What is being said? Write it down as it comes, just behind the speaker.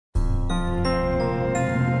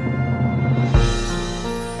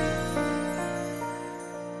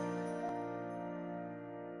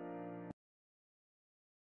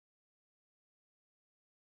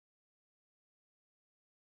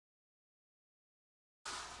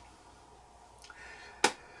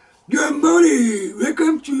Good morning!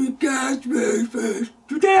 Welcome to God's Word for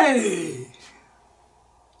today!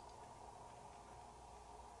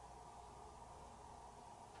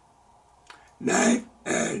 Life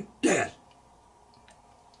and Death.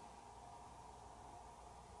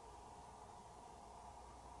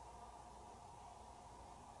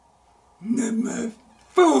 Number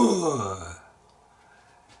 4.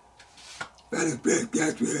 By the prayer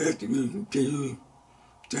God's Word to continue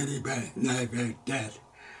study by life and death.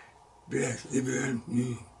 Bless everyone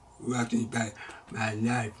who watching by my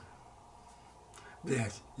life.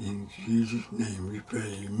 Bless in Jesus' name we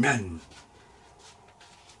pray. Amen.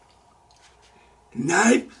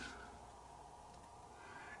 Life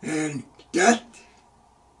and death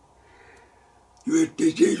will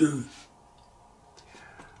continue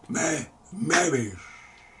my marriage.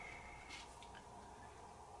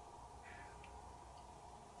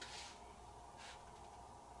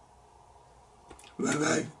 My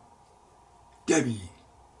wife, Debbie,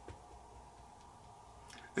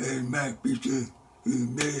 and my preacher who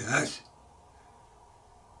made us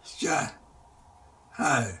shot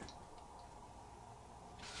high.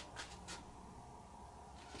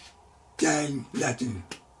 Jane Latin.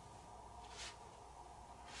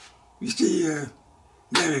 You see,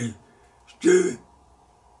 Mary, Stu,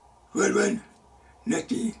 Woodward,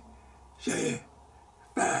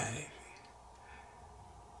 1975,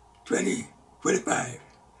 2025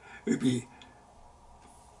 will be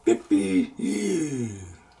 50 years.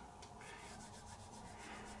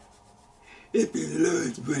 If the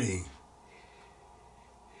Lord's willing.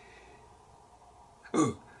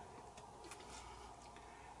 Oh,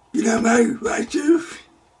 you know my right shoe?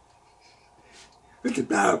 With the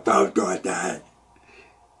power going down.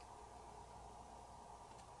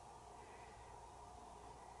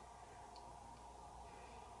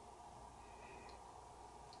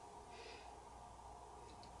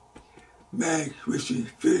 Mag Christian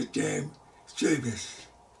first time service.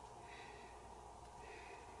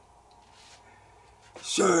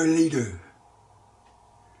 Sir Leader.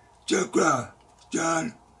 Joe Clark,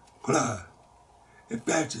 John Clark, and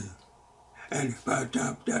Patrick, and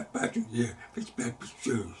part-time that Patrick here, respect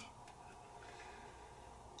shoes.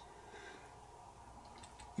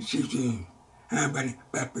 Season, how many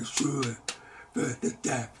Papa Sure for the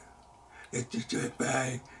staff? That's the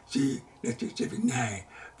 75, see, that's the 79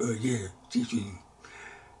 for a year, season.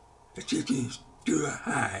 The season is too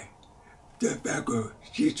high. Tobacco,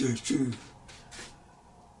 season shoes.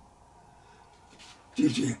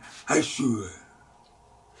 Season high school.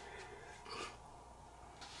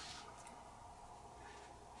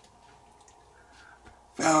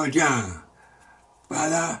 Found Young,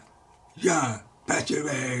 Father Young, passed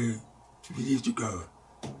away 2 years ago.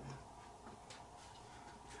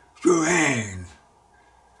 Joanne,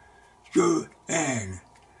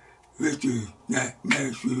 Richard, not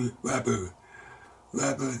Matthew, Robert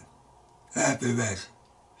Alvarez,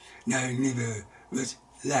 now never was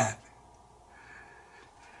laugh.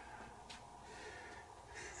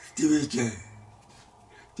 Teresa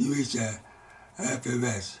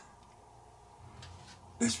Alvarez,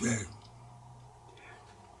 that's right.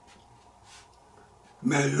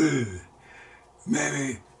 Mary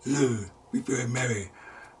Lou, before Mary,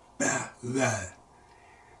 Bella,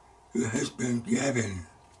 her husband Gavin,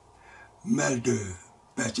 mother,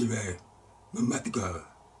 passed away, a month ago.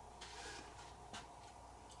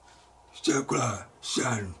 Circular,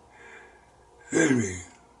 son, Henry,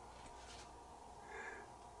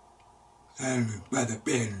 and brother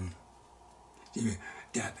Ben,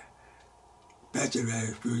 that passed away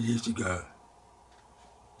a few years ago.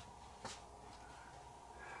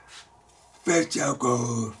 First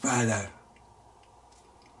uncle, father,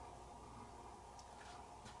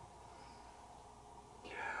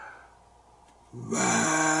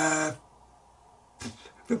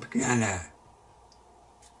 from Canada.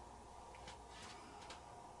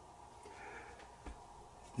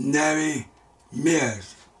 Nary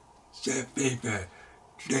Mills, said paper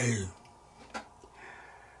today.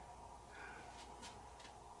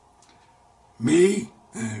 Me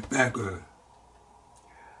and Packer.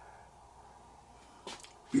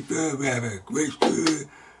 Before we have a great school,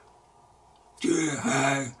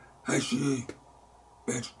 high school,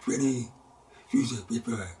 but 20 years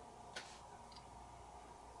before.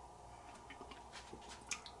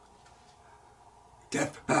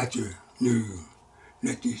 That Patrick knew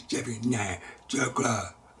 1979, Joe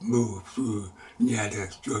Clark moved through Nevada,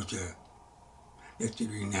 Georgia.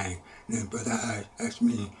 1979, then Brother Hyde asked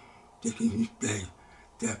me to keep his place.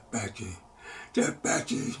 That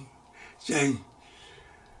Patrick sang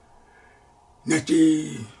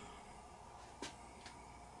 19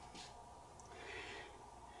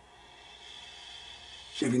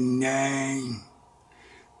 1979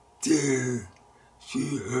 till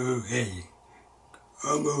COA.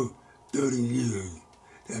 Almost 30 years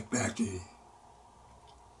that factory.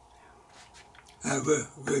 I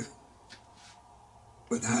worked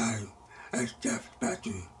with high at that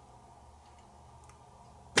factory.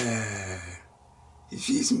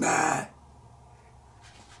 She's my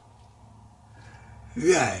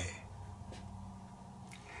right.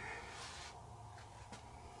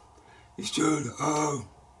 It showed all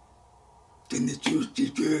the two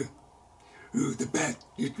teacher who the best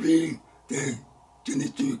degree, the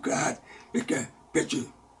two class, make a picture,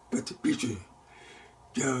 but the picture.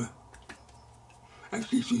 So I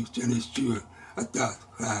teach you to a thought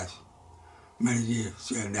class many years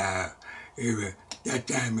so now. It was that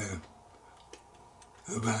time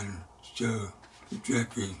around so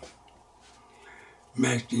trapping,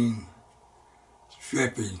 matching,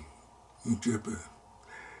 strapping, and tripper.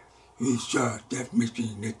 We saw that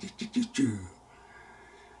machine that the two.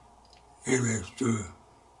 Anyway, so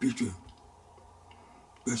picture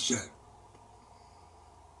was that.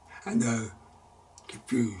 I know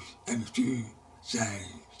confused and two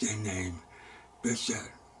same name, but shot.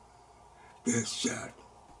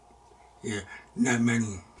 Yeah, not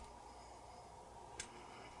many.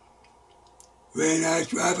 Very nice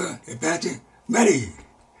driver, advancing, money.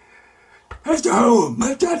 That's the hole,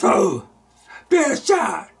 my that hole. Best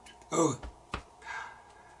shot. Oh,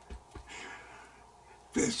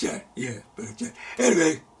 best shot, yeah, best shot.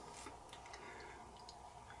 Anyway,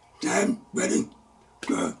 time, ready,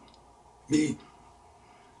 go, me,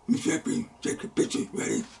 Mississippi, take a picture,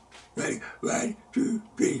 ready, 1, 2,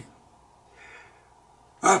 3.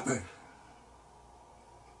 Upper.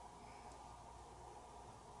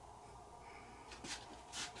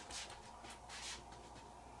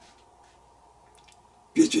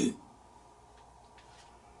 Picture.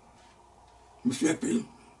 Mississippi.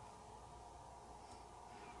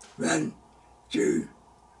 1, 2,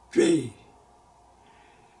 3.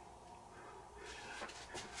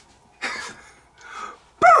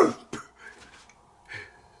 Boom!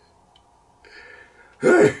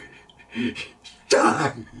 Hey!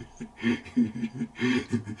 Die!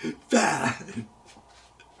 Die!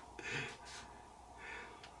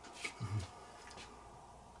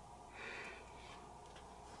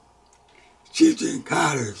 Shooting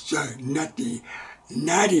college, so nutty,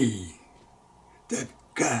 that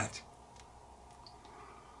cat.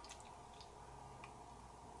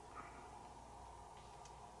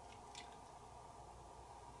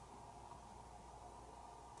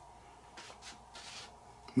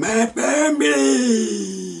 My family!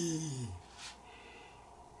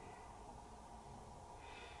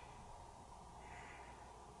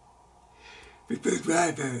 Before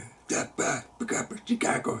driver, that bus, pick up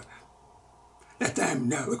Chicago. That time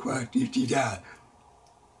now required $50.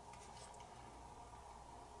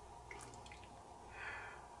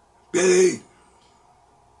 Billy,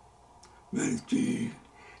 Ministry,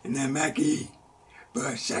 and then Mackie, for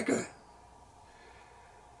a second.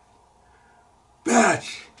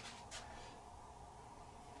 Bus,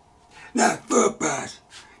 not full bus,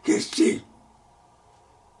 just cheap.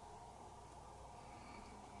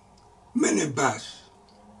 Minibus.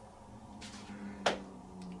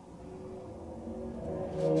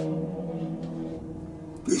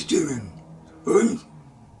 The student,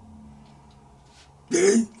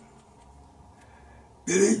 Billy,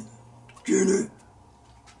 Junior,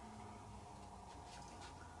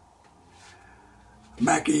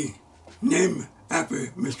 Mackie, name after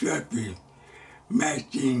Mr. Trappy,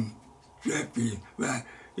 matching Trappy, right?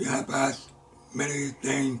 You have us many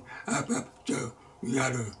things up, so we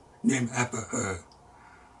got to name after her.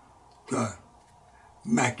 So,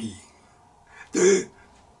 Mackie. The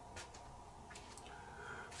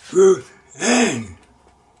Ruth Ann,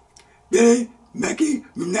 Billy, Mackie,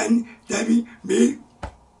 Nan, Debbie, me,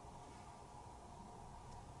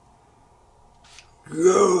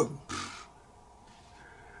 Go,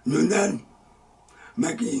 Nunan,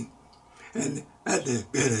 Mackie, and other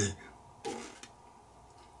Billy.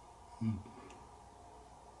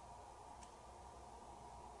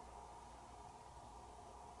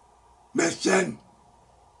 My son,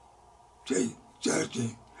 say,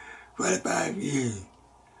 45 years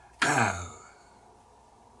now.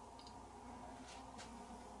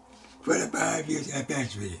 45 years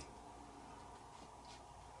anniversary.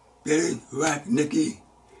 Billy, Rock, Nikki,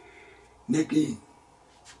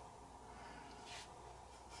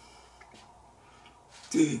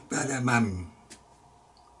 to Father Mom.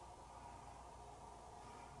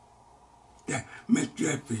 That Mr.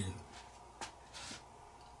 Jeffrey.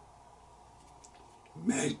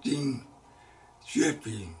 Matching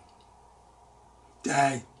Jeffrey.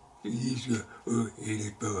 died years ago,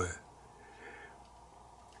 84.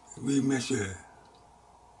 We miss her.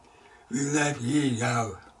 We left years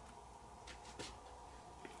out.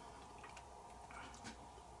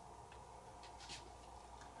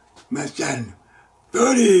 My son,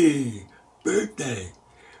 40th birthday,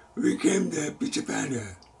 we came to Bishop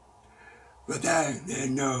Anna. But I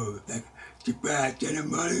didn't know that surprise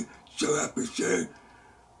ceremony show up for sure.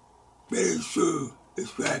 Very sure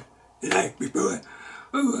it's right the night before.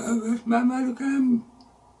 Oh, I wish my mother come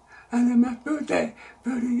on my birthday,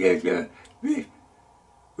 30 years ago.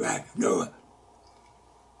 Right, no.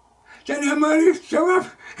 Ceremony show up.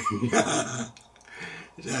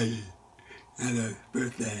 Sorry, on a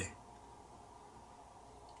birthday.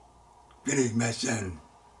 Finish my son.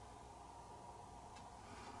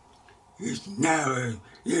 He's now a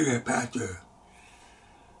year pastor.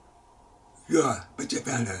 You're Bishop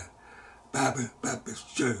Anna, Papa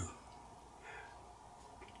Sue.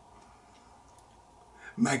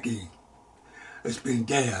 Mikey has been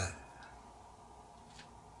there.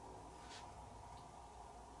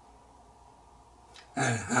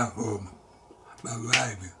 And at home, my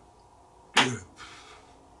wife.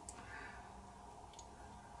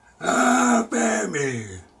 Our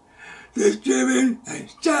family, the 7 and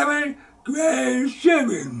 7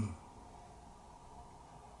 grandchildren.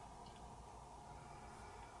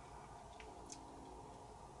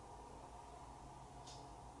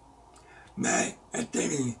 My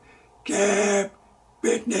attending Cap,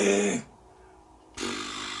 Whitney,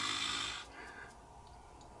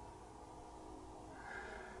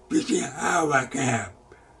 between our camp,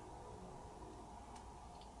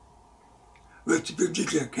 which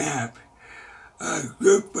particular camp, a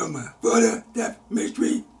group from Florida Deaf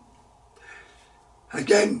Ministry,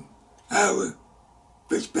 again, our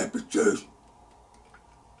First Baptist Church,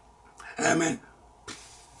 Amen,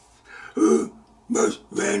 who most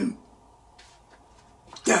ran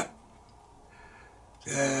deaf,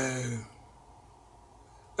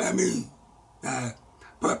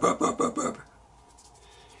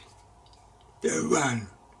 the one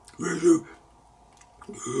who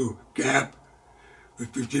camp,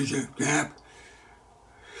 with position camp,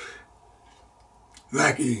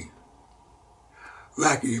 Rocky,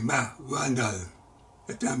 my wonder,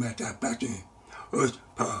 the time I start practicing was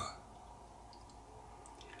Paul.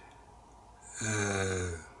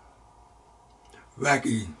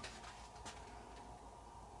 Rocky,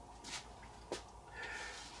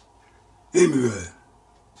 Emerald,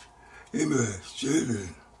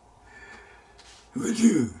 children, with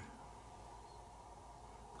you,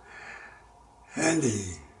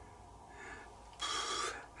 Andy,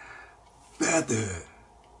 better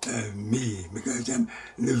than me, because I'm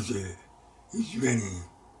loser. He's winning.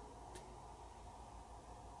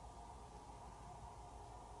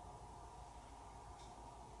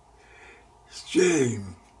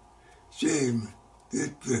 Shame,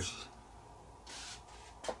 this.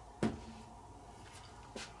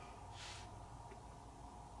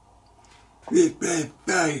 We play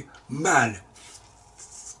very mad.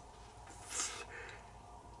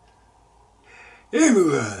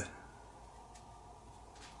 Everywhere.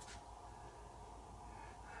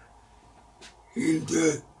 In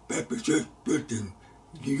the Baptist Church building,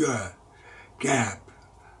 New York, camp,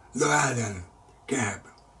 Long Island, camp,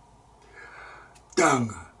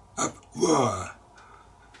 tongue of war.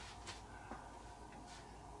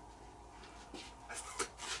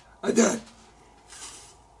 I thought,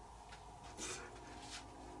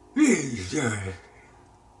 please, sir,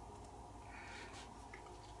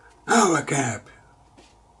 our camp,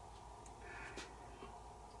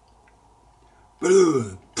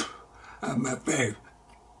 blue on my face,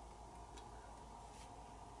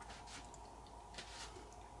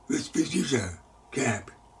 with position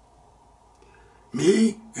camp.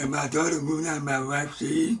 Me and my daughter moving out of my wife's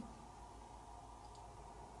seat.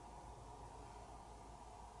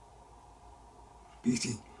 You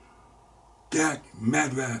see, that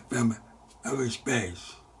matter from outer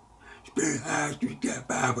space. Spirit has to get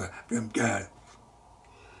power from God.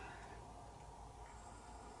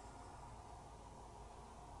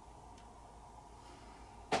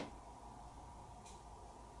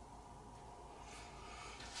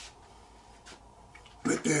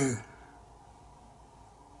 But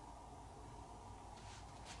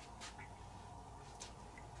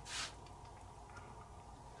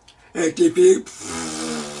ATP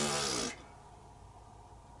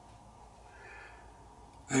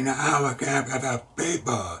and our camp have a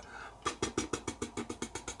paper.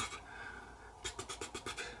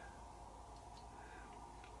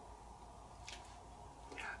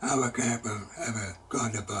 Our camp have a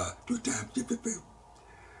carnival 2 times.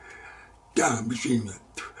 down between them.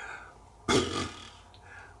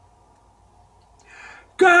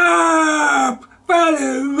 Cop!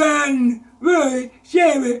 Father, run! Roy,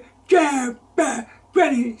 Sarah, drive by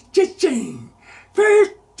 2016.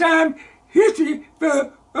 First time history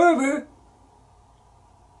for over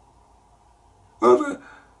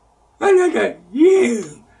 100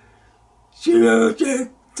 years. Zero to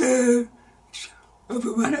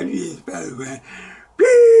over 100 years, by the way.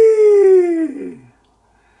 Please!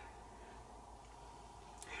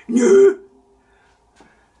 New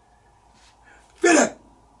Philip,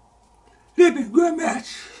 living good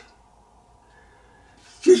match.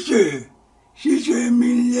 Sister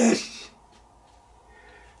Meaningless,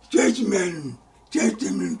 Gentleman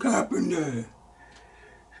Carpenter,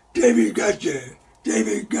 David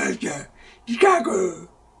Gotcha, Chicago,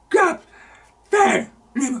 Cop, Fan,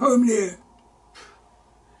 live home there.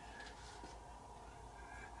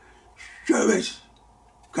 Service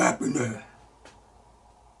Carpenter.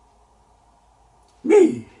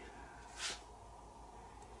 Me.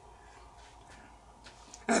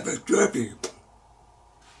 Have a trophy.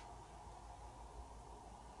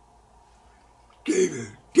 David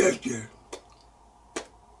Gotcha.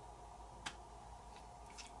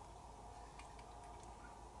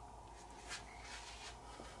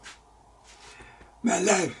 My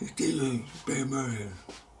life is given by murder.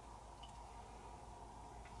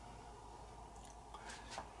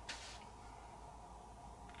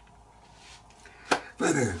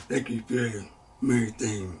 Father, thank you for many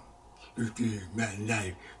things. You did my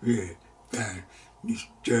life with God. You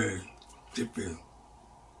so different.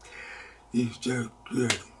 You so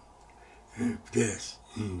good and blessed.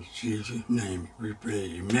 In Jesus' name we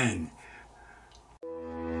pray. Amen.